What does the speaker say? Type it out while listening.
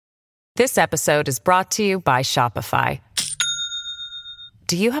This episode is brought to you by Shopify.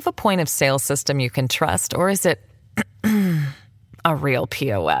 Do you have a point of sale system you can trust, or is it a real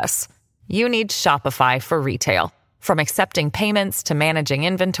POS? You need Shopify for retail. From accepting payments to managing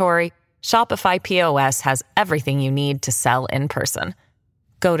inventory, Shopify POS has everything you need to sell in person.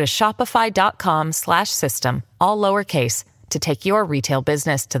 Go to shopify.com/system, all lowercase, to take your retail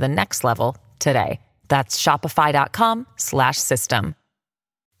business to the next level today. That's shopify.com/system.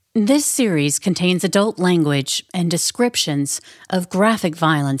 This series contains adult language and descriptions of graphic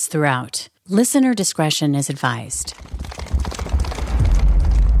violence throughout. Listener discretion is advised.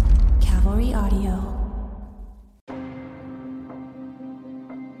 Cavalry Audio.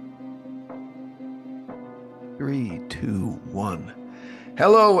 Three, two, one.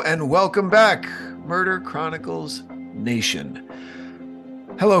 Hello and welcome back, Murder Chronicles Nation.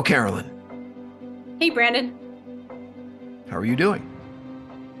 Hello, Carolyn. Hey, Brandon. How are you doing?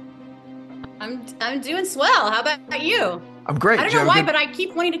 I'm doing swell. How about you? I'm great. I don't know why, but I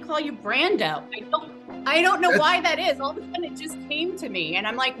keep wanting to call you Brando. I don't know why that is. All of a sudden, it just came to me, and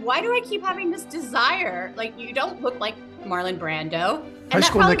I'm like, why do I keep having this desire? Like, you don't look like Marlon Brando. And high that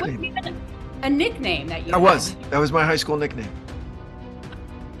school probably nickname. wasn't even a nickname that you. That was my high school nickname.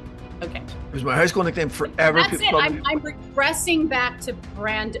 Okay. It was my high school nickname forever. That's it. I'm regressing back to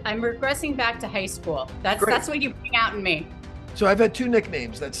I'm regressing back to high school. That's what you bring out in me. So I've had two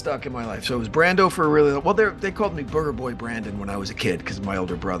nicknames that stuck in my life. So it was Brando for a really well. They called me Booger Boy Brandon when I was a kid because of my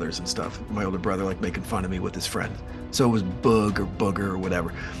older brothers and stuff. My older brother liked making fun of me with his friends. So it was Boog or Booger or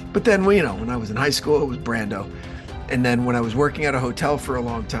whatever. But then when I was in high school, it was Brando. And then when I was working at a hotel for a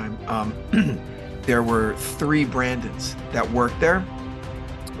long time, there were 3 Brandons that worked there.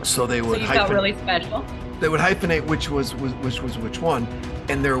 So they would. So you felt really special. They would hyphenate which was which one,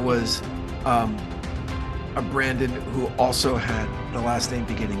 and there was a Brandon who also had the last name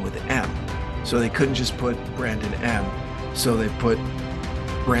beginning with M. So they couldn't just put Brandon M. So they put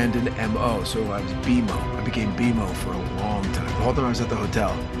Brandon M.O. So I was BMO. I became BMO for a long time. The whole time I was at the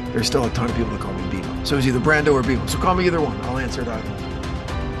hotel, there's still a ton of people that call me BMO. So it was either Brando or BMO. So call me either one. I'll answer it either.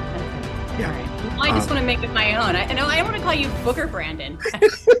 Yeah. All right. Well, I just want to make it my own. I want to call you Booger Brandon. I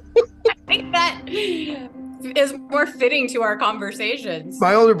think that is more fitting to our conversations.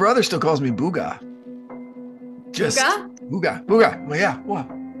 My older brother still calls me Booga. Booga. Well, yeah. Well,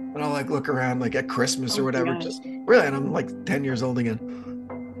 and I'll look around at Christmas or whatever. God. Just really, and I'm 10 years old again.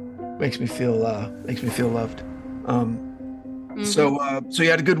 Makes me feel loved. Mm-hmm. So you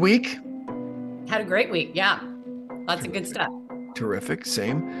had a good week? Had a great week. Yeah. Lots of good stuff. Terrific.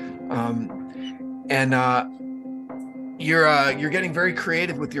 Same. And you're getting very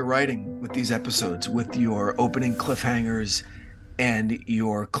creative with your writing with these episodes, with your opening cliffhangers and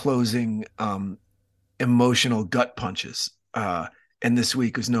your closing emotional gut punches. And this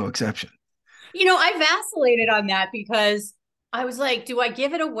week was no exception. I vacillated on that because I was like, do I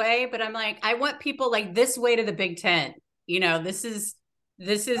give it away? But I'm like, I want people this way to the Big Ten. This is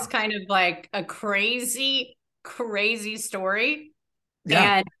kind of like a crazy story.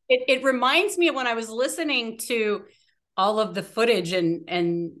 Yeah. And it reminds me of when I was listening to all of the footage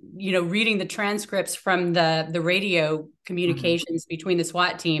and reading the transcripts from the radio communications between the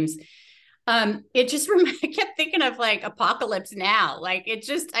SWAT teams. It just I kept thinking of Apocalypse Now. I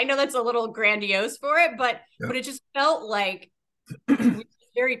know that's a little grandiose for it, but it just felt like it was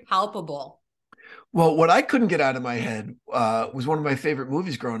very palpable. Well, what I couldn't get out of my head was one of my favorite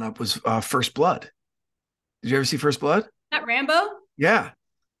movies growing up was First Blood. Did you ever see First Blood? That Rambo? Yeah.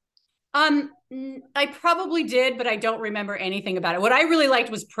 I probably did, but I don't remember anything about it. What I really liked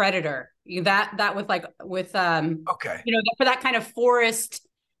was Predator. That with okay. For that kind of forest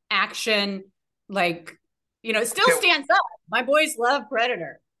action, it still stands up. My boys love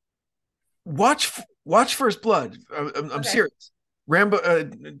Predator. Watch First Blood. I'm serious. Rambo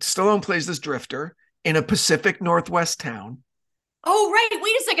Stallone plays this drifter in a Pacific Northwest town. Oh, right.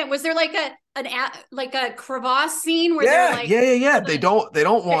 Wait a second. Was there a crevasse scene where they're yeah. They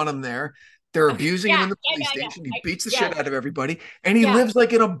don't want him there. They're abusing him in the police station. He beats the shit out of everybody, and he lives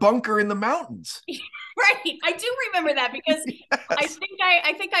in a bunker in the mountains. Right. I do remember that because I think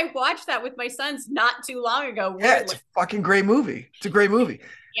I watched that with my sons not too long ago. Yeah, it's a fucking great movie. It's a great movie.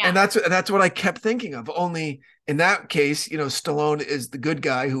 Yeah. And that's what I kept thinking of. Only in that case, Stallone is the good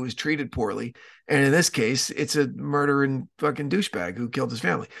guy who was treated poorly. And in this case, it's a murdering fucking douchebag who killed his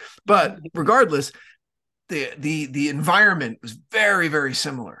family. But regardless, the environment was very, very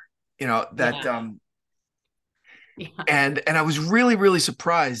similar. And I was really, really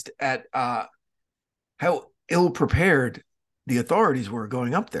surprised at how ill prepared the authorities were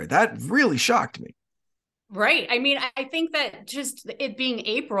going up there. That really shocked me. Right. I mean, I think that just it being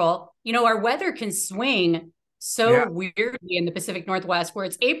April, our weather can swing so Yeah. weirdly in the Pacific Northwest where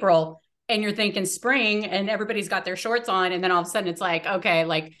it's April and you're thinking spring and everybody's got their shorts on. And then all of a sudden it's like, okay,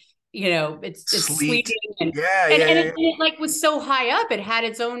 like, it's Sleet. sleeting and, Yeah, and, yeah, and yeah, it, yeah. and it like was so high up. It had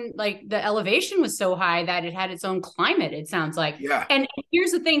its own, like the elevation was so high that it had its own climate, it sounds like. Yeah. And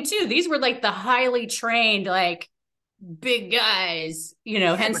here's the thing too, these were like the highly trained, like big guys,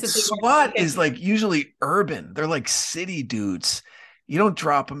 Yeah, hence but that they SWAT weren't. is like usually urban. They're like city dudes. You don't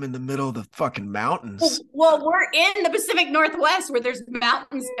drop them in the middle of the fucking mountains. Well, we're in the Pacific Northwest where there's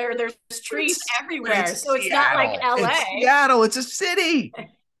mountains or there's trees But everywhere. it's So it's not like Seattle. It's LA. Seattle. It's a city.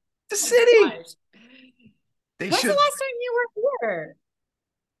 It's a Oh city. gosh. They When's the should. last time you were here?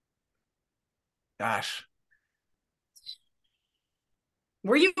 Gosh.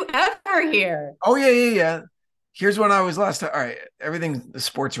 Were you ever here? Oh yeah, yeah, yeah. Here's when I was last time. All right, everything the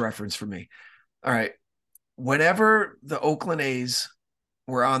sports reference for me. All right. Whenever the Oakland A's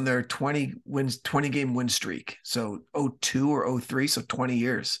were on their 20 game win streak, so 02 or 03, so 20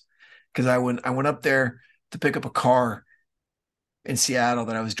 years. Because I went up there to pick up a car in Seattle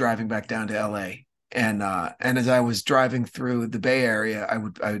that I was driving back down to LA. And as I was driving through the Bay Area, I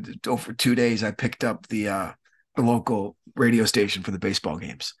would over 2 days I picked up the local radio station for the baseball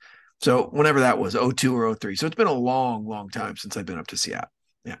games. So whenever that was, 02 or 03. So it's been a long, long time since I've been up to Seattle.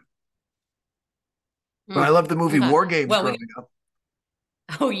 Yeah. But I love the movie Okay. War Games Well, growing up.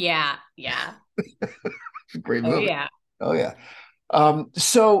 oh yeah, yeah. It's a great Oh movie. yeah. Oh yeah.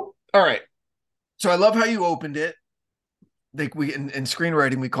 So all right. So I love how you opened it. Like we in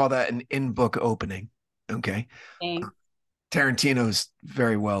screenwriting, we call that an in-book opening. Okay. Thanks. Tarantino's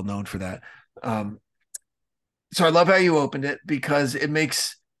very well known for that. So I love how you opened it because it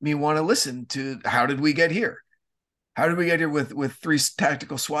makes me want to listen to how did we get here? How did we get here with three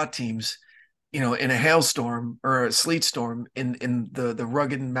tactical SWAT teams, in a hailstorm or a sleet storm in the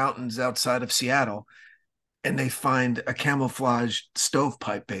rugged mountains outside of Seattle, and they find a camouflage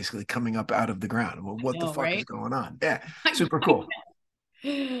stovepipe basically coming up out of the ground. Well, what the No, fuck is right? going on? Yeah, super cool.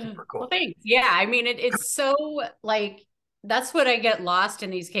 Super Well, cool. thanks. Yeah, I mean, it's so like that's what I get lost in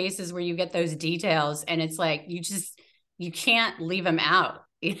these cases where you get those details, and it's like you can't leave them out.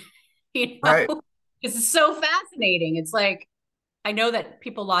 You Right. know, it's so fascinating. It's like I know that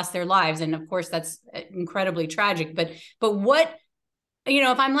people lost their lives, and of course that's incredibly tragic. But what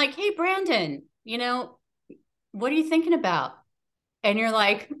if I'm like, hey, Brandon, what are you thinking about? And you're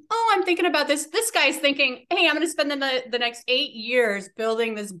like, oh, I'm thinking about this. This guy's thinking, hey, I'm going to spend the next 8 years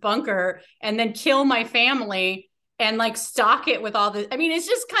building this bunker and then kill my family and like stock it with all the. I mean, it's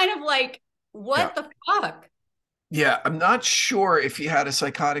just kind of like, Yeah. what the fuck? Yeah. I'm not sure if he had a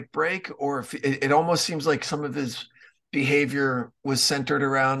psychotic break or if it almost seems like some of his behavior was centered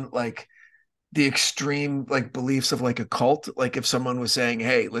around like the extreme like beliefs of like a cult. Like if someone was saying,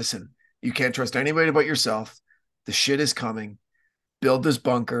 hey, listen, you can't trust anybody but yourself. The shit is coming. Build this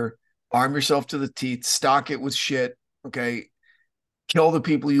bunker, arm yourself to the teeth, stock it with shit. Okay. Kill the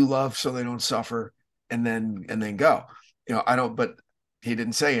people you love so they don't suffer and then go. But he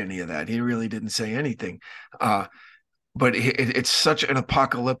didn't say any of that. He really didn't say anything. But it's such an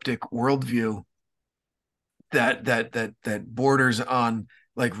apocalyptic worldview that borders on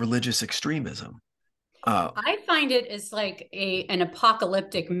like religious extremism. I find it as like an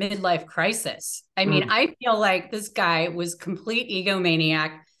apocalyptic midlife crisis. I mean, mm, I feel like this guy was complete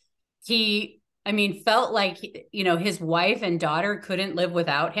egomaniac. I mean, felt like his wife and daughter couldn't live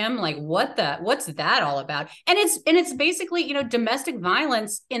without him. Like, what's that all about? And it's basically domestic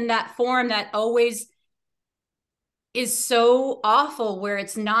violence in that form that always is so awful, where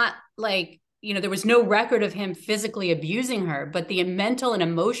it's not like there was no record of him physically abusing her, but the mental and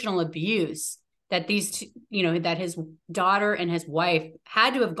emotional abuse that these two, that his daughter and his wife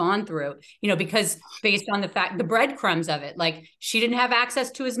had to have gone through, because based on the breadcrumbs of it, like she didn't have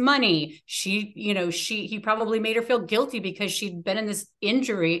access to his money. He probably made her feel guilty because she'd been in this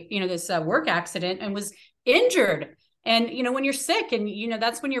injury, this work accident and was injured. And, when you're sick and,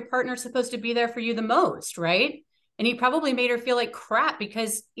 that's when your partner's supposed to be there for you the most. Right. And he probably made her feel like crap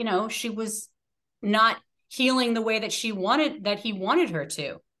because, she was not healing the way that he wanted her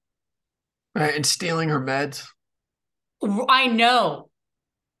to. right. And stealing her meds, I know.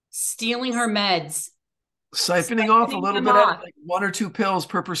 Stealing her meds. siphoning off a Siphoning little them bit of off. like 1 or 2 pills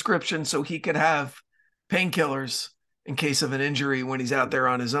per prescription so he could have painkillers in case of an injury when he's out there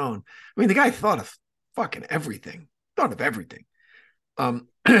on his own. I mean, the guy thought of fucking everything. Thought of everything.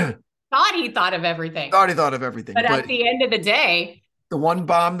 Thought he thought of everything. Thought he thought of everything. But at the end of the day, the one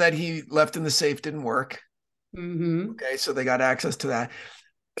bomb that he left in the safe didn't work. mm-hmm. Okay, so they got access to that.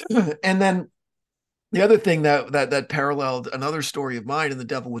 And then The other thing that paralleled another story of mine in The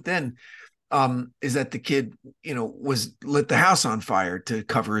Devil Within, is that the kid, was lit the house on fire to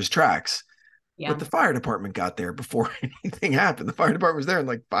cover his tracks. But Yeah. the fire department got there before anything happened. The fire department was there in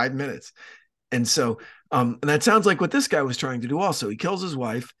like 5 minutes. And so, and that sounds like what this guy was trying to do also. He kills his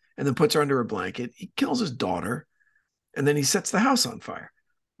wife and then puts her under a blanket. He kills his daughter and then he sets the house on fire.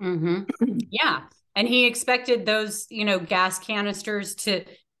 Mm-hmm. Yeah. And he expected those, gas canisters to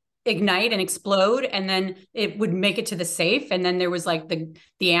ignite and explode, and then it would make it to the safe. And then there was like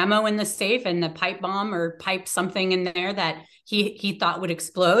the ammo in the safe and the pipe bomb or pipe something in there that he thought would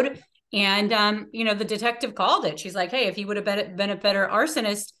explode. And the detective called it. She's like, hey, if he would have been a better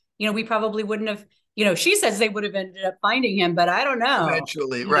arsonist, we probably wouldn't have, she says they would have ended up finding him, but I don't know.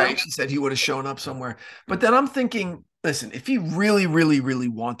 Eventually, right. She said he would have shown up somewhere. But then I'm thinking, listen, if he really, really, really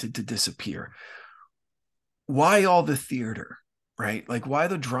wanted to disappear, why all the theater, right? Like, why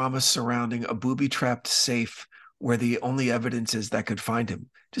the drama surrounding a booby-trapped safe where the only evidence is that could find him?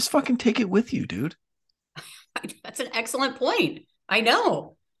 Just fucking take it with you, dude. That's an excellent point. I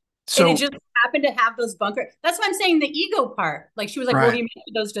know. So, and it just happened to have those bunker. That's what I'm saying. The ego part. Like she was like, right. well, he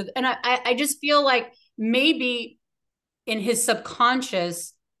made those to, and I just feel like maybe in his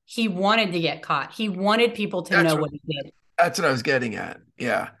subconscious, he wanted to get caught. He wanted people to know what he did. That's what I was getting at.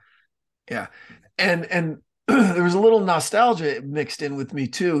 Yeah. Yeah. And there was a little nostalgia mixed in with me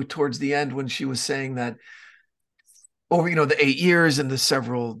too, towards the end when she was saying that over, the 8 years and the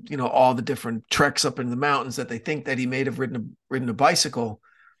several, all the different treks up in the mountains that they think that he may have ridden a bicycle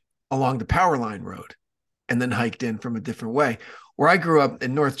along the power line road and then hiked in from a different way. Where I grew up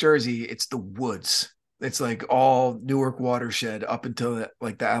in North Jersey, it's the woods. It's like all Newark watershed up until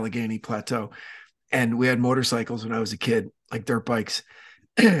the Allegheny Plateau. And we had motorcycles when I was a kid, like dirt bikes.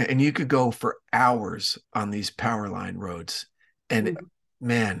 And you could go for hours on these power line roads. And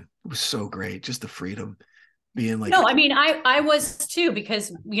man, it was so great. Just the freedom being like. No, I mean, I was too,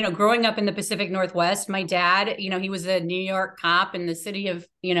 because, growing up in the Pacific Northwest, my dad, he was a New York cop in the city of,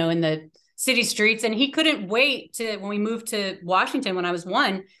 in the city streets. And he couldn't wait when we moved to Washington when I was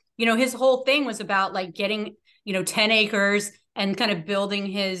 1, his whole thing was about like getting, 10 acres and kind of building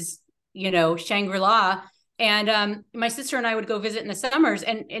his, Shangri-La. And my sister and I would go visit in the summers,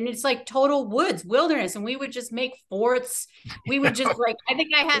 and it's like total woods, wilderness. And we would just make forts. We would just I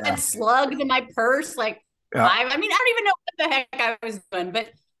think I had slugs in my purse, like 5. I mean, I don't even know what the heck I was doing,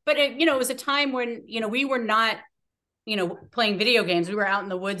 but it was a time when, we were not, playing video games. We were out in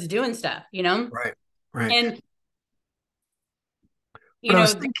the woods doing stuff, Right. Right. And,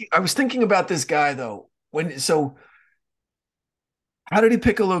 I was thinking about this guy though, how did he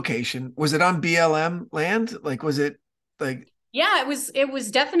pick a location? Was it on BLM land? Like, was it like? Yeah, it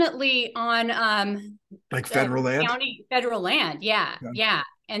was definitely on like federal land, federal land. Yeah. Yeah.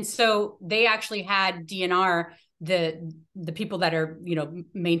 And so they actually had DNR, the people that are,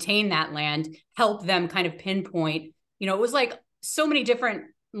 maintain that land, help them kind of pinpoint, it was like so many different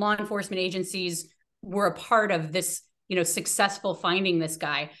law enforcement agencies were a part of this, successful finding this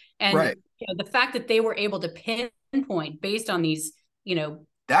guy. And the fact that they were able to pinpoint based on these,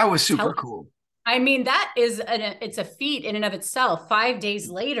 that was super cool. I mean, that is it's a feat in and of itself. 5 days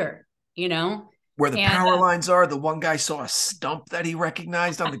later, where the power lines are. The one guy saw a stump that he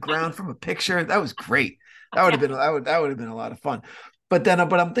recognized on the ground from a picture. That was great. That would have been that would have been a lot of fun. But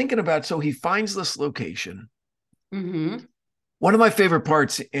I'm thinking about, so he finds this location. Mm-hmm. One of my favorite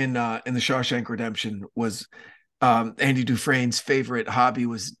parts in the Shawshank Redemption was Andy Dufresne's favorite hobby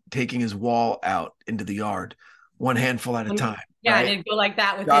was taking his wall out into the yard, one handful at a time. Yeah, right? It'd go like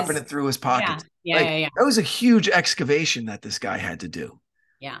that with dropping it through his pockets. Yeah. That was a huge excavation that this guy had to do.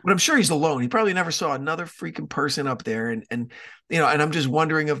 Yeah. But I'm sure he's alone. He probably never saw another freaking person up there. And I'm just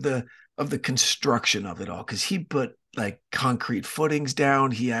wondering of the construction of it all, because he put like concrete footings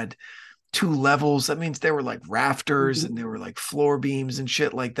down. He had 2 levels. That means there were like rafters and there were like floor beams and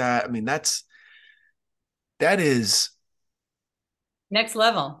shit like that. I mean, that is next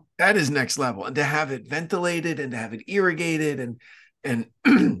level. That is next level. And to have it ventilated and to have it irrigated and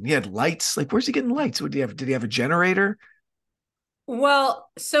he had lights. Like, where's he getting lights? Did he have a generator?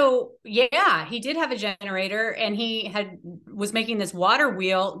 Well, so yeah, he did have a generator, and he was making this water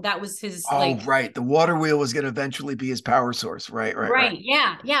wheel. That was his. Right. The water wheel was going to eventually be his power source. Right.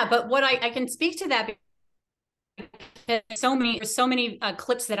 Yeah. But what I can speak to that, because so many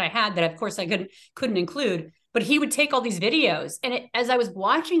clips that I had that, of course, I couldn't include. But he would take all these videos, and as I was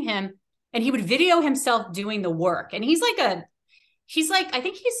watching him, and he would video himself doing the work. And he's like, I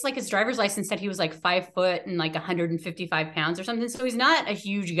think he's like, his driver's license said he was like 5 foot and like 155 pounds or something. So he's not a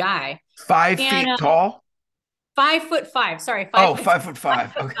huge guy. 5 feet tall? 5'5". Sorry.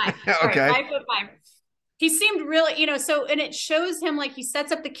 5'5". Okay. Sorry, Okay. 5'5". he seemed really, so, and it shows him like he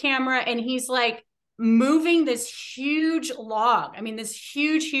sets up the camera and he's like moving this huge log. I mean, this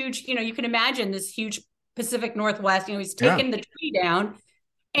huge, you can imagine this huge Pacific Northwest, he's taking the tree down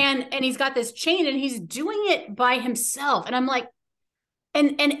and he's got this chain and he's doing it by himself. And I'm like,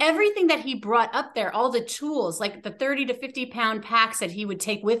 and everything that he brought up there, all the tools, like the 30 to 50 pound packs that he would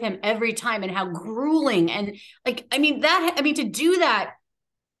take with him every time, and how grueling. And like, to do that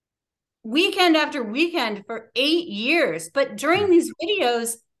weekend after weekend for 8 years. But during these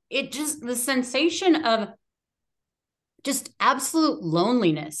videos, the sensation of just absolute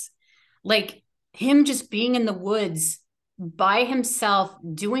loneliness, like him just being in the woods by himself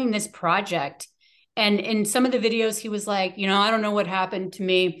doing this project. And in some of the videos, he was like, I don't know what happened to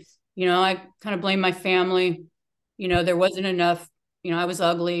me. I kind of blame my family. There wasn't enough, I was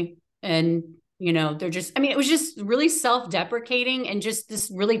ugly. And, they're just, it was just really self-deprecating and just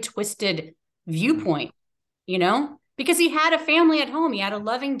this really twisted viewpoint, because he had a family at home. He had a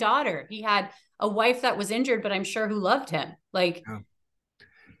loving daughter. He had a wife that was injured, but I'm sure who loved him. Like,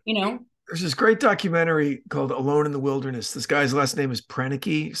 There's this great documentary called Alone in the Wilderness. This guy's last name is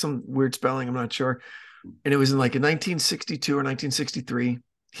Prenicky, some weird spelling, I'm not sure. And it was in 1962 or 1963.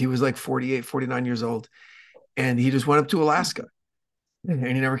 He was like 48, 49 years old. And he just went up to Alaska and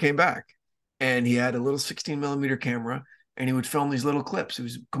he never came back. And he had a little 16 millimeter camera and he would film these little clips. He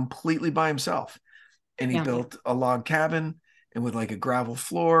was completely by himself. And he built a log cabin and with like a gravel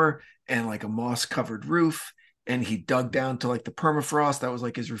floor and like a moss covered roof. And he dug down to like the permafrost. That was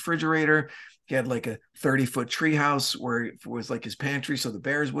like his refrigerator. He had like a 30-foot tree house where it was like his pantry so the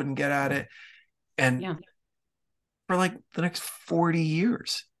bears wouldn't get at it. And for like the next 40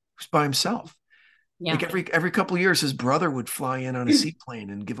 years, he was by himself. Yeah. Like every couple of years, his brother would fly in on a seaplane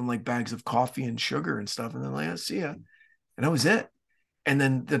and give him like bags of coffee and sugar and stuff. And then like, see ya. And that was it. And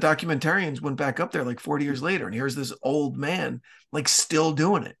then the documentarians went back up there like 40 years later. And here's this old man, like still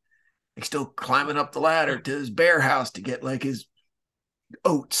doing it. Like still climbing up the ladder to his bear house to get like his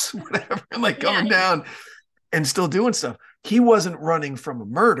oats, whatever, and like going down and still doing stuff. He wasn't running from a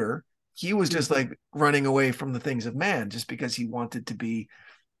murder. He was just like running away from the things of man just because he wanted to be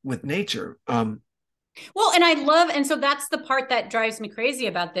with nature. Well, and so that's the part that drives me crazy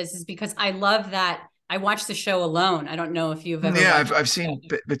about this, is because I love that. I watched the show Alone. I don't know if you've ever. Yeah, I've seen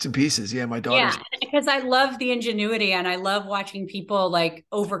bits and pieces. Yeah, my daughter's. Yeah, because I love the ingenuity and I love watching people like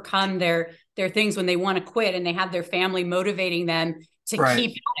overcome their things when they want to quit and they have their family motivating them to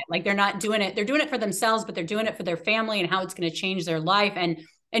keep at it. Like they're not doing it. They're doing it for themselves, but they're doing it for their family and how it's going to change their life and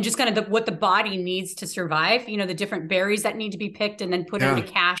just kind of what the body needs to survive. The different berries that need to be picked and then put into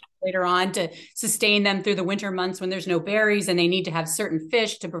cache later on to sustain them through the winter months when there's no berries, and they need to have certain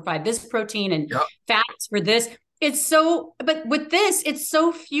fish to provide this protein and fats for this. But with this, it's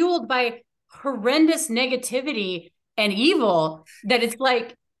so fueled by horrendous negativity and evil that it's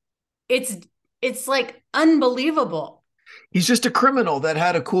like unbelievable. He's just a criminal that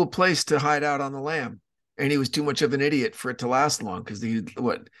had a cool place to hide out on the lam, and he was too much of an idiot for it to last long because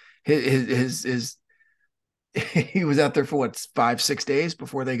his he was out there for 5-6 days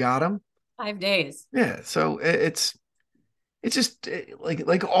before they got him. 5 days. Yeah, so it's just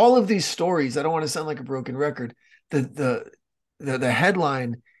like all of these stories. I don't want to sound like a broken record. The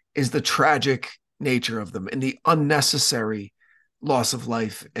headline is the tragic nature of them and the unnecessary loss of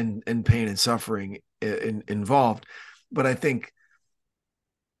life and pain and suffering involved. But I think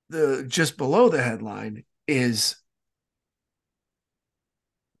just below the headline is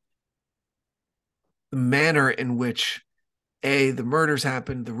the manner in which the murders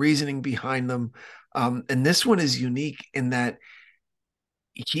happened, the reasoning behind them. And this one is unique in that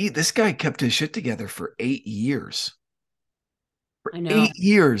this guy kept his shit together for 8 years. For 8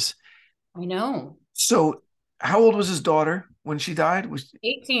 years. I know. So how old was his daughter when she died? Was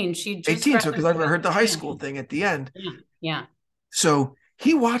 18. She just 18. So because I heard the high school thing at the end. Yeah. So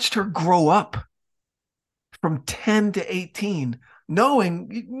he watched her grow up from 10 to 18, knowing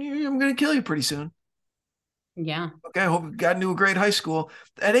I'm going to kill you pretty soon. Yeah. Okay. I hope you got into a great high school.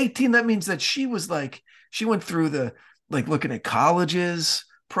 At 18, that means that she went through the looking at colleges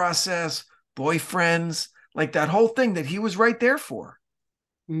process, boyfriends, like that whole thing that he was right there for,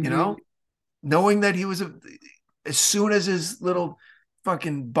 knowing that he was as soon as his little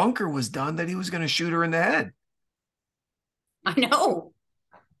fucking bunker was done, that he was going to shoot her in the head. I know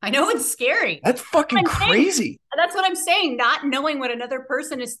it's scary. That's fucking crazy. That's what I'm saying. Not knowing what another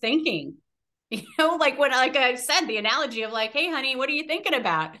person is thinking. Like I said, the analogy of like, hey, honey, what are you thinking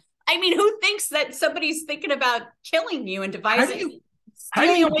about? I mean, who thinks that somebody's thinking about killing you and devising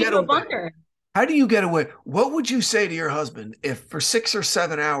stealing away from a bunker? How do you get away? What would you say to your husband if for 6 or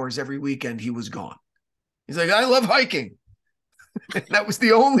 7 hours every weekend he was gone? He's like, I love hiking. That was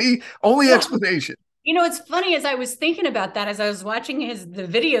the only explanation. It's funny, as I was thinking about that, as I was watching the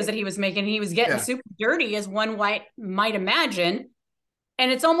videos that he was making, he was getting super dirty, as one might imagine.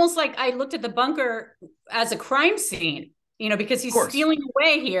 And it's almost like I looked at the bunker as a crime scene, because he's stealing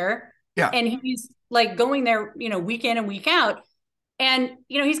away here. Yeah. And he's like going there, week in and week out. And,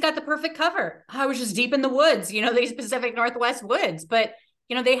 he's got the perfect cover. I was just deep in the woods, these Pacific Northwest woods. But,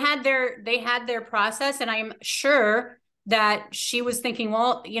 they had their process. And I'm sure that she was thinking,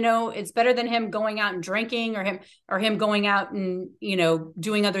 well, it's better than him going out and drinking, or him going out and,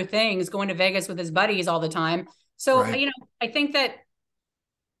 doing other things, going to Vegas with his buddies all the time. So, right. I think that,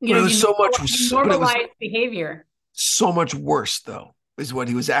 there's so much normalized behavior. So much worse, though, is what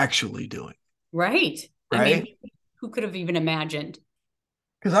he was actually doing. Right. Right. I mean, who could have even imagined?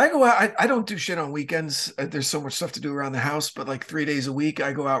 Because I go out, I don't do shit on weekends. There's so much stuff to do around the house, but like 3 days a week,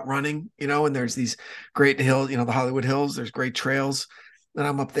 I go out running, and there's these great hills, the Hollywood Hills, there's great trails, and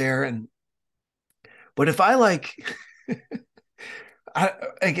I'm up there. But if I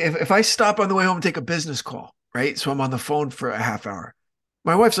if I stop on the way home and take a business call, right? So I'm on the phone for a half hour.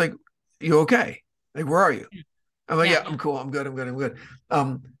 My wife's like, you okay? Like, where are you? I'm like, yeah, I'm cool. I'm good.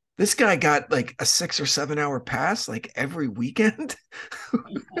 This guy got like a 6 or 7 hour pass like every weekend. I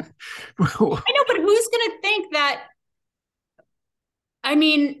know, but who's going to think that? I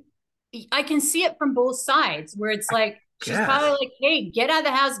mean, I can see it from both sides, where it's like, she's probably like, hey, get out of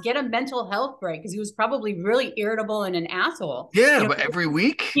the house, get a mental health break. Because he was probably really irritable and an asshole. Yeah, but every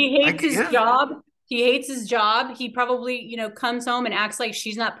week? He hates his job. He hates his job. He probably, comes home and acts like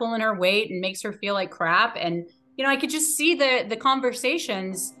she's not pulling her weight and makes her feel like crap. And, I could just see the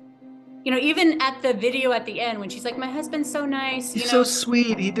conversations, even at the video at the end, when she's like, my husband's so nice. He's so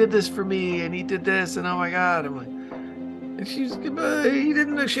sweet. He did this for me and he did this. And oh my God. I'm like, and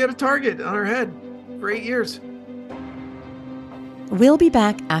she had a target on her head for 8 years. We'll be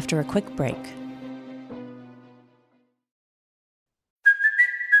back after a quick break.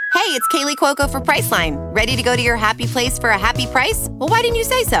 Hey, it's Kaylee Cuoco for Priceline. Ready to go to your happy place for a happy price? Well, why didn't you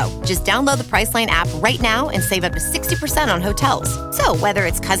say so? Just download the Priceline app right now and save up to 60% on hotels. So whether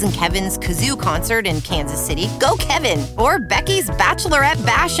it's Cousin Kevin's Kazoo Concert in Kansas City, go Kevin, or Becky's Bachelorette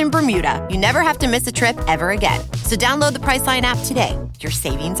Bash in Bermuda, you never have to miss a trip ever again. So download the Priceline app today. Your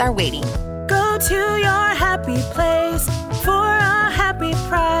savings are waiting. Go to your happy place for a happy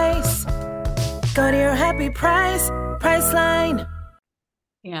price. Go to your happy price, Priceline.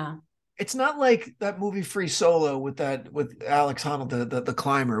 Yeah. It's not like that movie Free Solo with Alex Honnold, the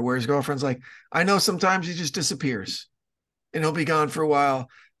climber, where his girlfriend's like, I know sometimes he just disappears and he'll be gone for a while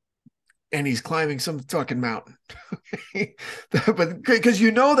and he's climbing some fucking mountain. But because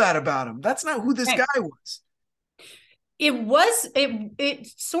that about him. That's not who this guy was. It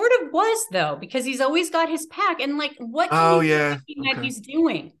sort of was, though, because he's always got his pack, and like, what that he's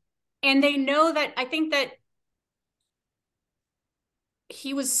doing. And they know that. I think that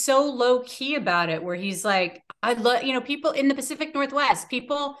he was so low key about it, where he's like, I love, people in the Pacific Northwest,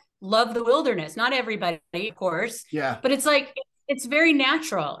 people love the wilderness. Not everybody, of course. Yeah. But it's like, it's very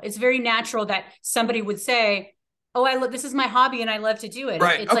natural. It's very natural that somebody would say, oh, this is my hobby and I love to do it.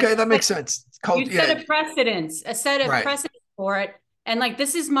 Right. It's okay. like, That makes sense. You set a precedence for it. And like,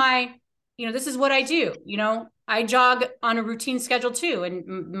 this is this is what I do. I jog on a routine schedule too.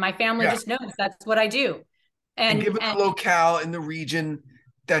 And my family just knows that's what I do. And given the locale in the region,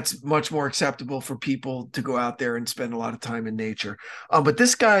 that's much more acceptable for people to go out there and spend a lot of time in nature. But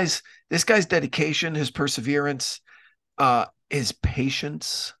this guy's dedication, his perseverance, his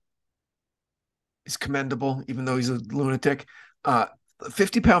patience is commendable, even though he's a lunatic.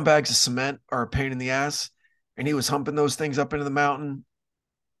 50-pound bags of cement are a pain in the ass, and he was humping those things up into the mountain.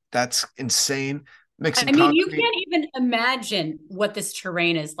 That's insane. I mean, you can't even imagine what this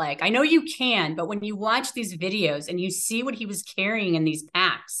terrain is like. I know you can, but when you watch these videos and you see what he was carrying in these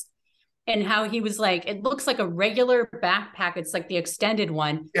packs and how he was like, it looks like a regular backpack. It's like the extended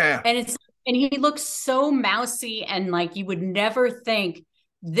one. Yeah. And he looks so mousy, and like, you would never think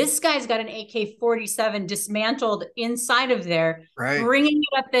this guy's got an AK-47 dismantled inside of there, bringing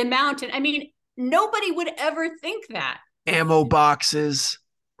it up the mountain. I mean, nobody would ever think that. Ammo boxes.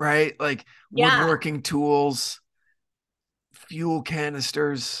 Right? Like woodworking tools, fuel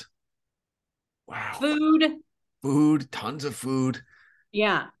canisters. Wow. Food, tons of food.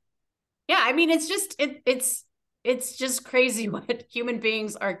 Yeah. Yeah. I mean, it's just crazy what human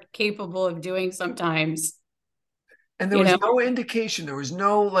beings are capable of doing sometimes. And there was no indication. There was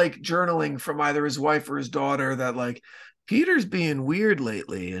no like journaling from either his wife or his daughter that like, Peter's being weird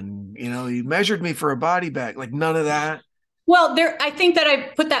lately. And, he measured me for a body bag. Like none of that. Well, I think that I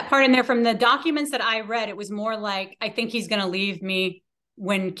put that part in there from the documents that I read. It was more like, I think he's going to leave me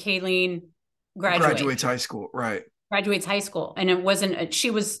when Kayleen Graduates high school, right? graduates high school. And it wasn't, she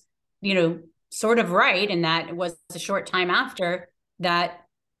was, sort of right in that it was a short time after that,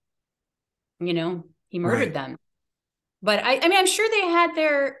 he murdered Right. them. But I mean, I'm sure they had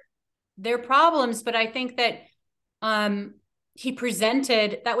their problems, but I think that he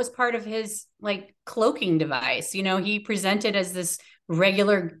presented, that was part of his like cloaking device. He presented as this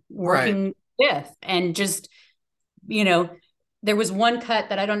regular Right. working stiff, and just, there was one cut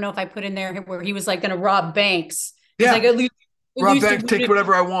that I don't know if I put in there where he was like going to rob banks. He's Yeah. like, at Rob least Banks, take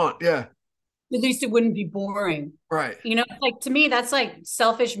whatever I want. Yeah. it wouldn't be boring. Right. Like, to me, that's like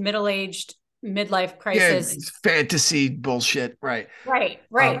selfish, middle-aged midlife Yeah. crisis. It's fantasy bullshit. Right. Right.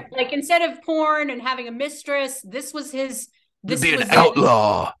 Like, instead of porn and having a mistress, this was Be an it.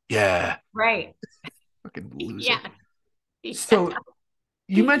 outlaw. Yeah. Right. Fucking loser. Yeah. So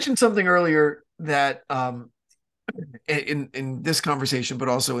you mentioned something earlier that in this conversation, but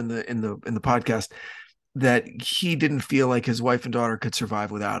also in the podcast, that he didn't feel like his wife and daughter could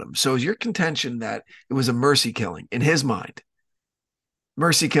survive without him. So is your contention that it was a mercy killing in his mind?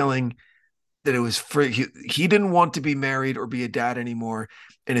 Mercy killing, that it was free. He didn't want to be married or be a dad anymore.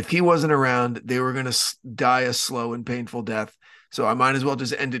 And if he wasn't around, they were going to die a slow and painful death. So I might as well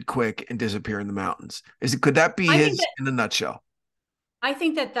just end it quick and disappear in the mountains. Could that be in a nutshell? I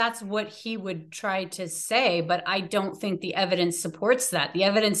think that that's what he would try to say, but I don't think the evidence supports that. The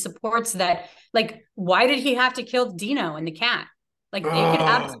evidence supports that, like, why did he have to kill Dino and the cat? Like, they could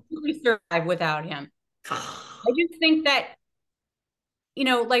absolutely survive without him. I just think that,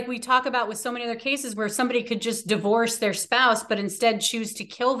 like we talk about with so many other cases where somebody could just divorce their spouse, but instead choose to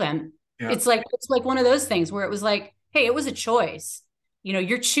kill them. Yeah. It's like one of those things where it was like, hey, it was a choice.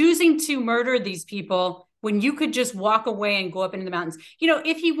 You're choosing to murder these people when you could just walk away and go up into the mountains.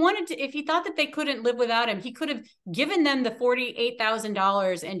 If he thought that they couldn't live without him, he could have given them the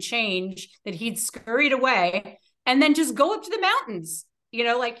 $48,000 and change that he'd scurried away, and then just go up to the mountains.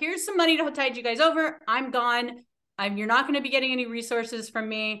 Like, here's some money to tide you guys over. I'm gone. You're not going to be getting any resources from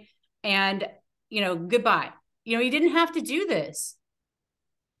me. And, goodbye. He didn't have to do this.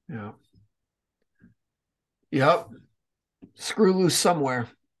 Yeah. Yep. Screw loose somewhere.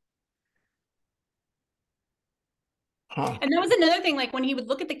 Huh. And that was another thing. Like, when he would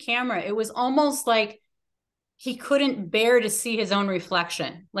look at the camera, it was almost like he couldn't bear to see his own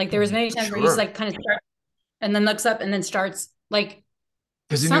reflection. Like, there was many times where he's like kind of starts and then looks up and then starts like,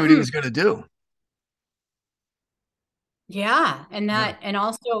 because he knew what he was going to do. Yeah. And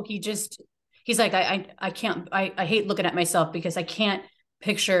also he's like, I can't, I hate looking at myself because I can't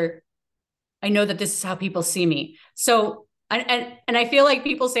picture, I know that this is how people see me. So, and I feel like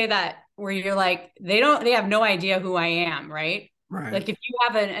people say that where you're like, they have no idea who I am. Right. Right. Like, if you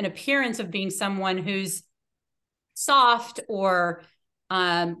have an appearance of being someone who's soft or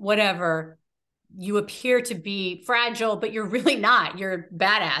whatever, you appear to be fragile, but you're really not. You're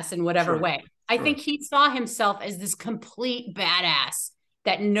badass in whatever way. I think he saw himself as this complete badass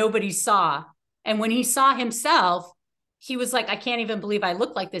that nobody saw. And when he saw himself, he was like, I can't even believe I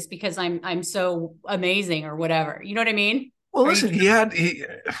look like this because I'm so amazing or whatever. You know what I mean? Well, listen,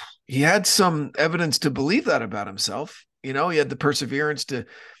 he had some evidence to believe that about himself. He had the perseverance to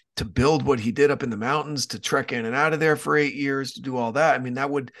build what he did up in the mountains, to trek in and out of there for 8 years, to do all that. I mean,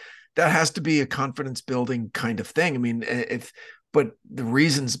 that has to be a confidence building kind of thing. I mean, but the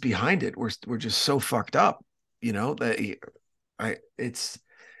reasons behind it were just so fucked up, that it's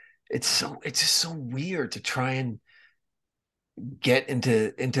just so weird to try and get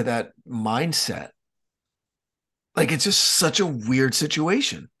into that mindset. Like, it's just such a weird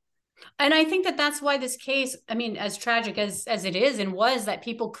situation. And I think that that's why this case, I mean, as tragic as it is and was, that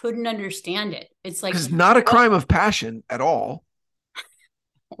people couldn't understand it. It's like, it's not a crime of passion at all.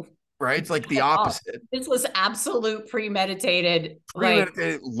 Right? It's like the opposite. This was absolute premeditated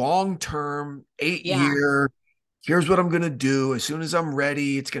long-term, 8-year. Here's what I'm going to do. As soon as I'm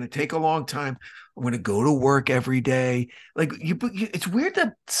ready, it's going to take a long time. I'm going to go to work every day. Like, it's weird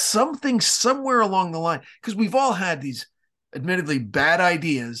that something somewhere along the line, because we've all had these admittedly bad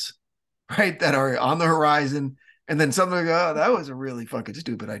ideas, right, that are on the horizon. And then something, that was a really fucking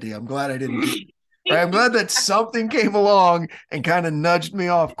stupid idea. I'm glad I didn't do it. Right? I'm glad that something came along and kind of nudged me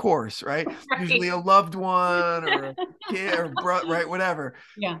off course, right? Usually a loved one or a kid or right, whatever.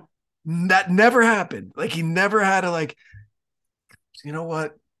 Yeah. That never happened. Like, he never had to, like, you know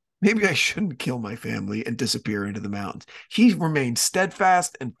what? Maybe I shouldn't kill my family and disappear into the mountains. He remained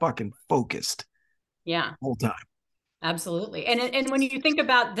steadfast and fucking focused. Yeah. The whole time. Absolutely. And when you think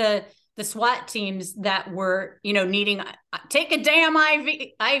about the the SWAT teams that were, needing take a damn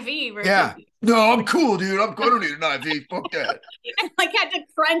IV. Yeah. No, I'm cool, dude. I don't need an IV. Fuck that. And like had to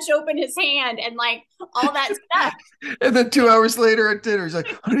crunch open his hand and like all that stuff. And then 2 hours later at dinner, he's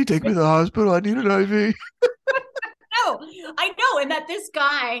like, honey, take me to the hospital. I need an IV. No, I know. And that this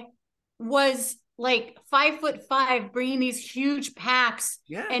guy was like 5'5", bringing these huge packs,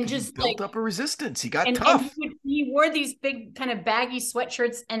 and just built up a resistance. He got and tough. he wore these big kind of baggy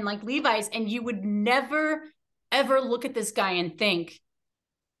sweatshirts and like Levi's, and you would never ever look at this guy and think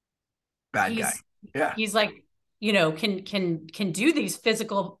bad guy. Yeah, he's like, can do these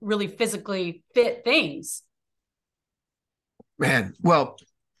really physically fit things. Man, well,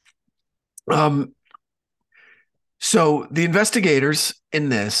 so the investigators in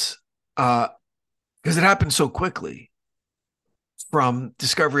this, because it happened so quickly, from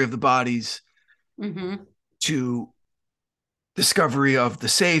discovery of the bodies to discovery of the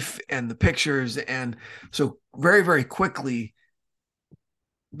safe and the pictures. And so very, very quickly,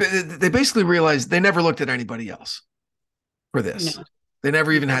 they basically realized they never looked at anybody else for this. No. They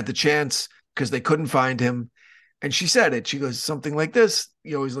never even had the chance because they couldn't find him. And she said it. She goes, something like this,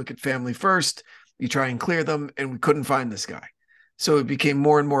 you always look at family first, you try and clear them, and we couldn't find this guy. So it became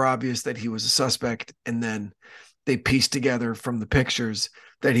more and more obvious that he was a suspect. And then they pieced together from the pictures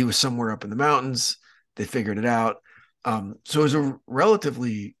that he was somewhere up in the mountains. They figured it out. So it was a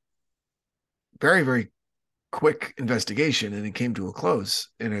relatively very, very quick investigation, and it came to a close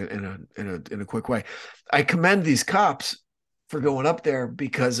in a quick way. I commend these cops for going up there,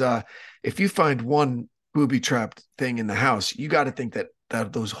 because if you find one booby trapped thing in the house, you got to think that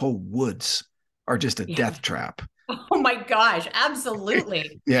those whole woods are just a death trap. Oh my gosh,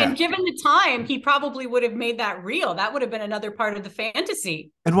 absolutely. Yeah. And given the time, he probably would have made that real. That would have been another part of the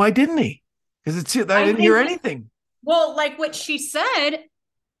fantasy. And why didn't he? Because I didn't hear anything. Well, like what she said,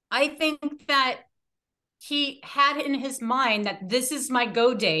 I think that he had in his mind that this is my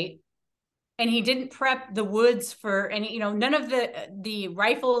go date, and he didn't prep the woods for any, none of the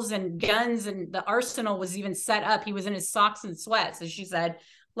rifles and guns and the arsenal was even set up. He was in his socks and sweats, as she said.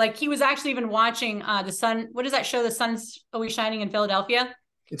 Like he was actually even watching the sun. What does that show? The Sun's Always Shining in Philadelphia.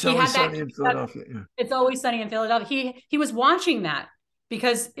 It's always sunny in Philadelphia. Yeah. It's Always Sunny in Philadelphia. He was watching that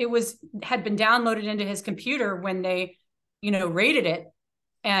because it had been downloaded into his computer when they, raided it.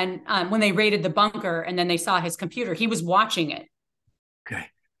 And when they raided the bunker and then they saw his computer, he was watching it. Okay.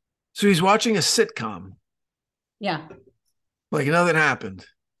 So he's watching a sitcom. Yeah. Like nothing happened.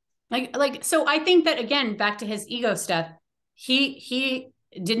 So I think that, again, back to his ego stuff, he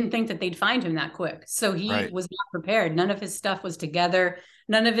didn't think that they'd find him that quick. So he was not prepared. None of his stuff was together.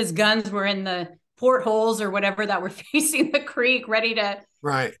 None of his guns were in the portholes or whatever that were facing the creek, ready to.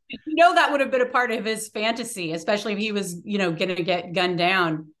 Right. That would have been a part of his fantasy, especially if he was, going to get gunned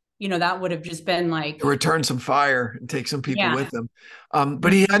down. That would have just been like return some fire and take some people with him.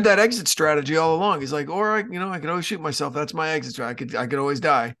 But he had that exit strategy all along. He's like, all right, I could always shoot myself. That's my exit strategy. I could always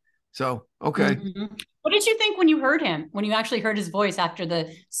die. So, okay. Mm-hmm. What did you think when you heard him, when you actually heard his voice after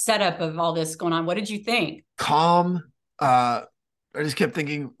the setup of all this going on? What did you think? Calm. I just kept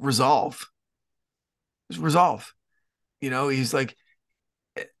thinking resolve. Just resolve. He's like,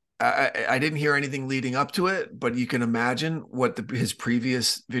 I didn't hear anything leading up to it, but you can imagine what his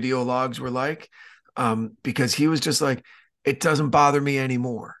previous video logs were like, because he was just like, it doesn't bother me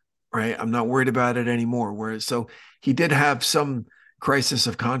anymore, right? I'm not worried about it anymore. So he did have some crisis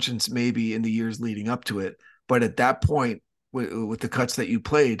of conscience maybe in the years leading up to it, but at that point, with the cuts that you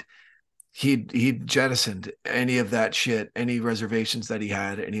played, he jettisoned any of that shit, any reservations that he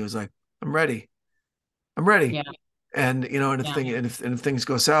had, and he was like, I'm ready. Yeah. And if things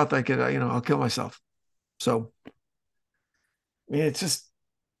go south, I could I'll kill myself. So it's just,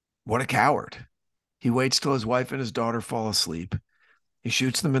 what a coward. He waits till his wife and his daughter fall asleep. He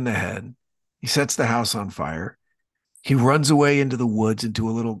shoots them in the head. He sets the house on fire. He runs away into the woods, into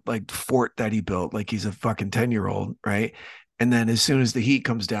a little like fort that he built, like he's a fucking 10-year-old, right? And then as soon as the heat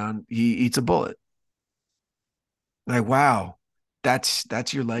comes down, he eats a bullet. Like, wow, that's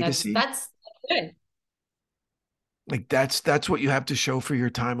your legacy. That's good. Like that's what you have to show for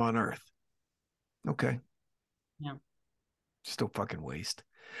your time on Earth. Okay. Yeah. Just a fucking waste.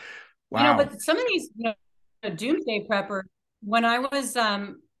 Wow. But some of these doomsday preppers, when I was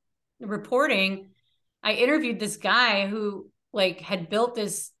reporting, I interviewed this guy who had built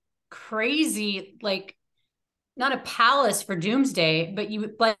this crazy, not a palace for doomsday, but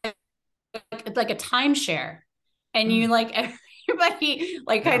you like a timeshare, and you everybody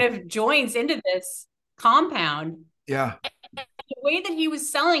kind of joins into this compound. Yeah. And the way that he was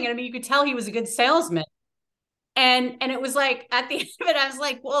selling it, you could tell he was a good salesman. And it was like, at the end of it, I was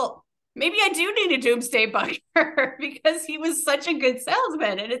like, well, maybe I do need a doomsday bunker because he was such a good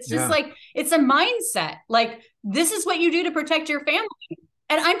salesman. And it's just like, it's a mindset. Like, this is what you do to protect your family.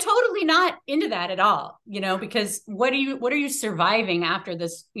 And I'm totally not into that at all, because what are you surviving after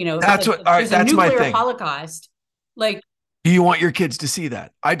this? That's what, all right, that's my thing. Holocaust. Like, do you want your kids to see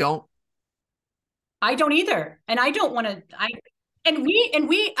that? I don't either. And I don't want to, I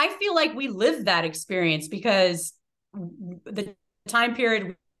feel like we lived that experience because the time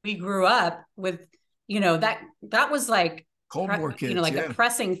period we grew up with, that was like Cold War kids, a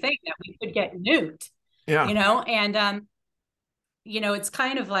pressing thing that we could get nuked, and, it's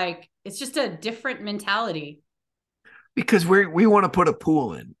kind of like, it's just a different mentality. Because we want to put a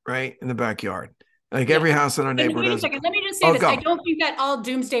pool in, right, in the backyard. Like every house in our neighborhood. Wait a second. Let me just say this. Go. I don't think that all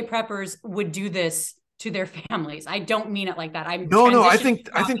doomsday preppers would do this to their families. I don't mean it like that. No. I think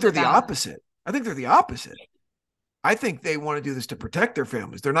they're the opposite. I think they're the opposite. I think they want to do this to protect their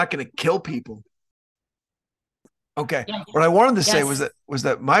families. They're not going to kill people. Okay. Yeah. What I wanted to say was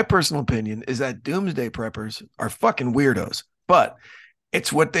that my personal opinion is that doomsday preppers are fucking weirdos, but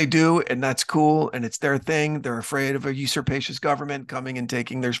it's what they do, and that's cool, and it's their thing. They're afraid of a usurpacious government coming and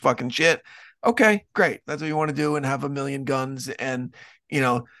taking their fucking shit. Okay, great. That's what you want to do, and have a million guns and,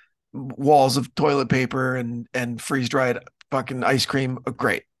 walls of toilet paper and freeze-dried fucking ice cream. Oh,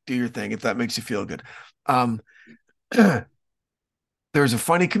 great. Do your thing if that makes you feel good. There's a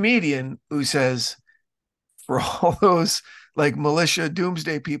funny comedian who says, for all those like militia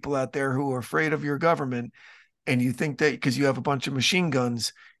doomsday people out there who are afraid of your government, and you think that because you have a bunch of machine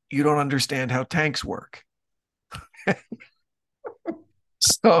guns, you don't understand how tanks work.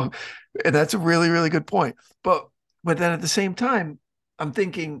 So, and that's a really, really good point. But then at the same time, I'm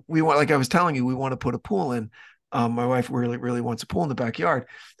thinking like I was telling you, we want to put a pool in. My wife really, really wants a pool in the backyard.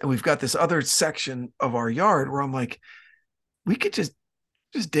 And we've got this other section of our yard where I'm like, we could just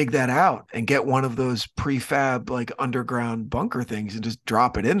dig that out and get one of those prefab like underground bunker things and just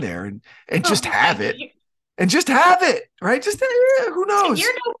drop it in there and just have it. And just have it, right? Just who knows?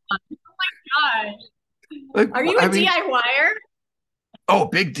 You're no fun. Oh my gosh! Like, are you a DIYer? Oh,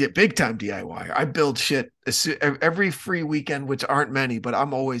 big time DIY. I build shit every free weekend, which aren't many, but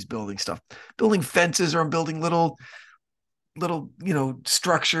I'm always building stuff, building fences, or I'm building little,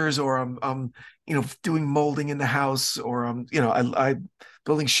 structures, or I'm doing molding in the house, or I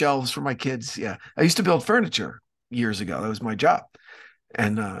building shelves for my kids. Yeah, I used to build furniture years ago. That was my job,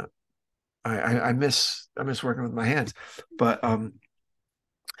 and I miss working with my hands, but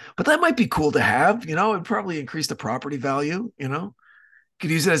that might be cool to have. It'd probably increase the property value. Could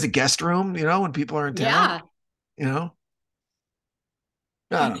use it as a guest room, when people are in town. Yeah.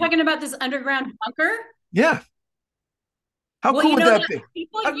 You're talking about this underground bunker? Yeah. How cool would that be?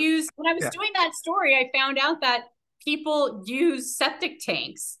 People use, when I was doing that story, I found out that people use septic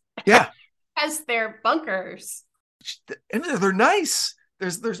tanks. Yeah. As their bunkers. And they're nice.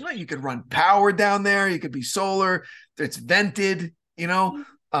 There's no, you could run power down there. You could be solar. It's vented,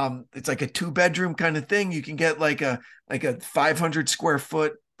 it's like a 2-bedroom kind of thing. You can get like a 500 square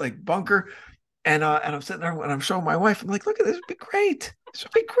foot like bunker. And I'm sitting there and I'm showing my wife. I'm like, look at this. It'd be great. This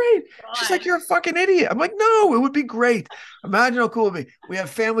would be great. God. She's like, you're a fucking idiot. I'm like, no, it would be great. Imagine how cool it would be. We have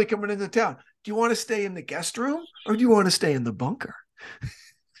family coming into town. Do you want to stay in the guest room or do you want to stay in the bunker?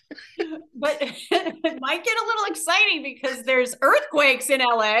 But it might get a little exciting because there's earthquakes in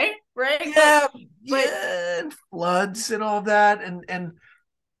LA, right? Yeah, and floods and all that, and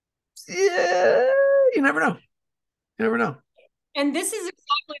yeah, you never know. And this is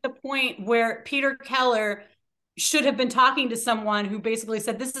exactly the point where Peter Keller should have been talking to someone who basically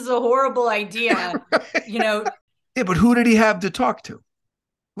said, "This is a horrible idea." Right. Yeah, but who did he have to talk to?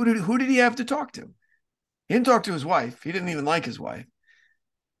 Who did he have to talk to? He didn't talk to his wife. He didn't even like his wife.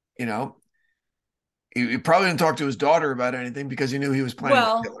 He probably didn't talk to his daughter about anything because he knew he was planning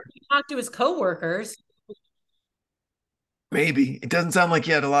to kill her. He talked to his coworkers. Maybe. It doesn't sound like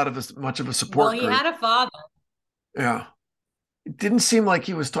he had much of a support group. Well, he had a father. Yeah. It didn't seem like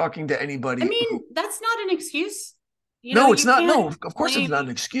he was talking to anybody. I mean, that's not an excuse. No, it's not. No, of course it's not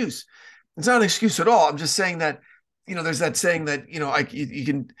an excuse. It's not an excuse at all. I'm just saying that, there's that saying that, you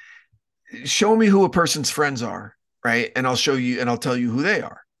can show me who a person's friends are, right? And I'll show you and I'll tell you who they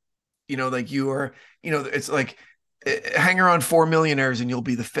are. Like you are, it's like hang around 4 millionaires and you'll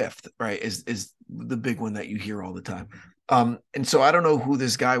be the fifth, right? Is the big one that you hear all the time. And so I don't know who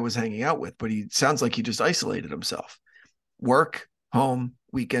this guy was hanging out with, but he sounds like he just isolated himself. Work, home,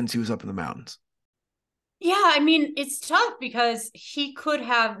 weekends, he was up in the mountains. Yeah, I mean, it's tough because he could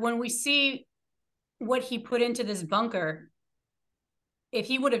have, when we see what he put into this bunker, if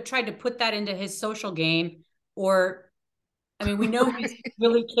he would have tried to put that into his social game or I mean, we know he's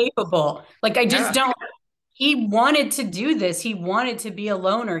really capable. Like, I just don't, he wanted to do this. He wanted to be a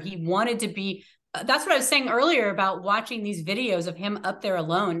loner. He wanted to be, that's what I was saying earlier about watching these videos of him up there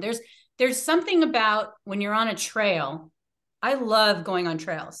alone. There's something about when you're on a trail. I love going on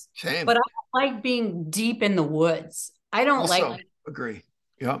trails. Same. But I don't like being deep in the woods. I don't like. Agree.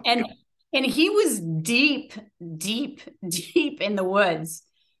 Yeah. And he was deep, deep, deep in the woods.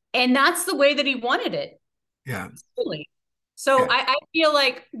 And that's the way that he wanted it. Yeah. Really. So I feel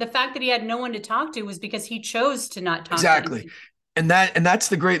like the fact that he had no one to talk to was because he chose to not talk to anyone. And that's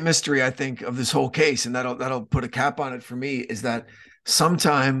the great mystery, I think, of this whole case. And that'll put a cap on it for me, is that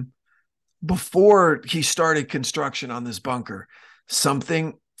sometime before he started construction on this bunker,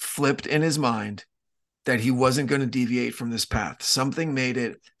 something flipped in his mind that he wasn't going to deviate from this path. Something made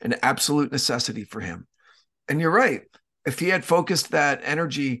it an absolute necessity for him. And you're right. If he had focused that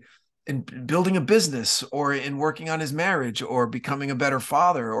energy in building a business or in working on his marriage or becoming a better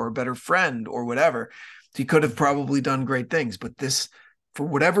father or a better friend or whatever, he could have probably done great things. But this, for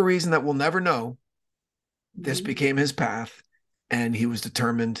whatever reason that we'll never know, this became his path, and he was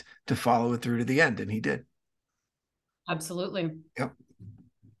determined to follow it through to the end, and he did. Absolutely. Yep.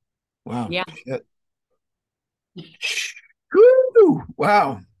 Wow. Yeah. Shit. Woo!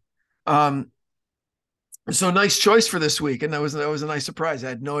 Wow. So nice choice for this week. And that was a nice surprise. I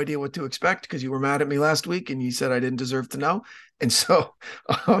had no idea what to expect because you were mad at me last week and you said I didn't deserve to know. And so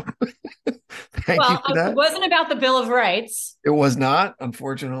thank you for that. It wasn't about the Bill of Rights. It was not,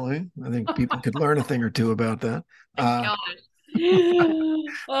 unfortunately. I think people could learn a thing or two about that. Gosh.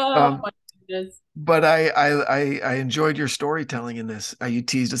 Oh my goodness. But I enjoyed your storytelling in this. You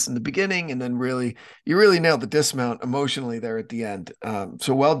teased us in the beginning and then you really nailed the dismount emotionally there at the end.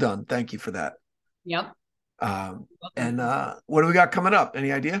 So well done. Thank you for that. Yep. And what do we got coming up?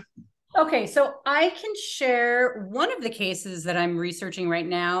 Any idea? Okay, so I can share one of the cases that I'm researching right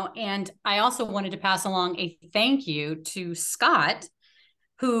now. And I also wanted to pass along a thank you to Scott,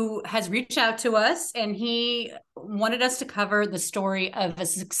 who has reached out to us, and he wanted us to cover the story of a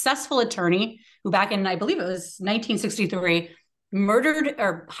successful attorney who back in, I believe it was 1963, murdered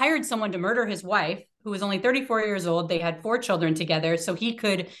or hired someone to murder his wife, who was only 34 years old. They had 4 children together, so he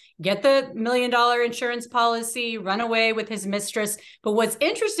could get the $1 million insurance policy, run away with his mistress. But what's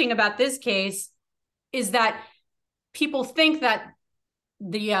interesting about this case is that people think that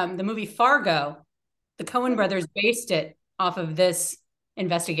the movie Fargo, the Coen brothers based it off of this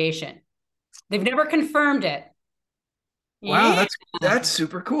investigation. They've never confirmed it. Wow, that's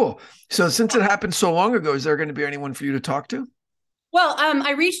super cool. So since it happened so long ago, is there going to be anyone for you to talk to? Well,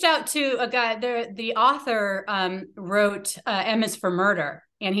 I reached out to a guy. The author wrote M is for Murder,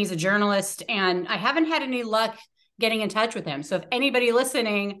 and he's a journalist, and I haven't had any luck getting in touch with him. So if anybody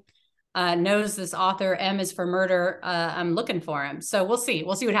listening knows this author, M is for Murder, I'm looking for him. So we'll see.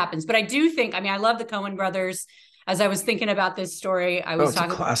 We'll see what happens. But I do think, I love the Coen brothers. As I was thinking about this story, I was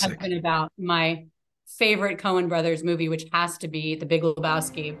talking to my husband about my favorite Coen brothers movie, which has to be The Big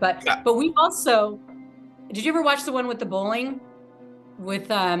Lebowski. But we also, did you ever watch the one with the bowling? With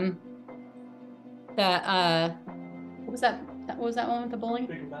what was that? What was that one with the bowling?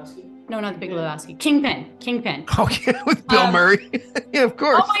 Big Lebowski? No, not The Big Lebowski. Kingpin. Oh yeah, with Bill Murray. Yeah, of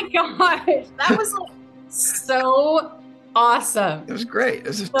course. Oh my gosh, that was like so awesome. It was great. It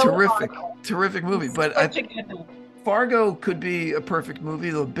was a terrific movie. But Fargo could be a perfect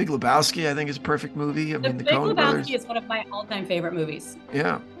movie. The Big Lebowski, I think, is a perfect movie. The Big Coen brothers. Lebowski is one of my all-time favorite movies.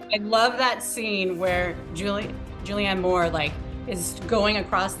 Yeah. I love that scene where Julianne Moore is going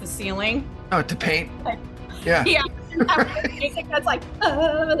across the ceiling. Oh, to paint. Yeah. Yeah. Music that's like.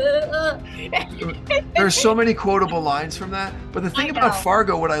 There's so many quotable lines from that. But the thing about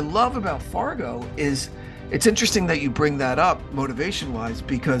Fargo, what I love about Fargo is it's interesting that you bring that up motivation-wise,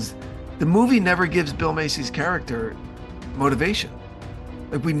 because the movie never gives Bill Macy's character motivation.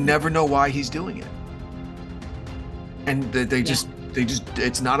 Like, we never know why he's doing it. And they just,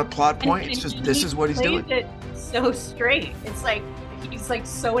 it's not a plot point. It's just, this is what he's doing. It so straight. It's like, he's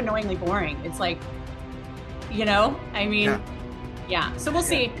so annoyingly boring. It's like, yeah. So we'll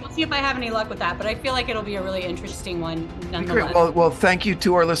see. We'll see if I have any luck with that. But I feel like it'll be a really interesting one nonetheless. Great. Well, thank you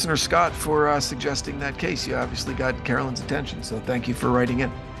to our listener, Scott, for suggesting that case. You obviously got Carolyn's attention. So thank you for writing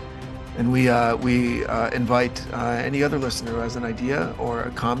in. And we invite any other listener who has an idea or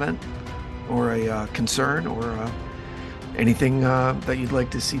a comment or a concern or anything that you'd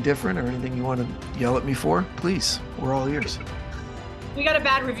like to see different or anything you want to yell at me for, please. We're all ears. We got a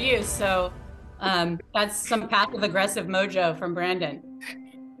bad review, so that's some passive-aggressive mojo from Brandon.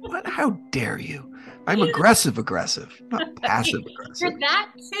 What? How dare you? I'm aggressive, not passive-aggressive. You're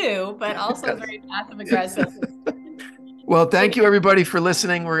that too, but also very passive-aggressive. Well, thank you everybody for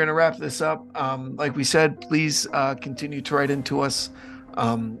listening. We're going to wrap this up. Like we said, please continue to write into us.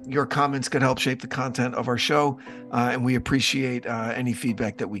 Your comments could help shape the content of our show, and we appreciate any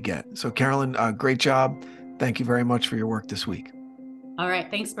feedback that we get. So Carolyn, great job. Thank you very much for your work this week. All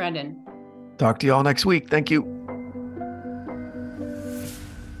right. Thanks, Brendan. Talk to you all next week. Thank you.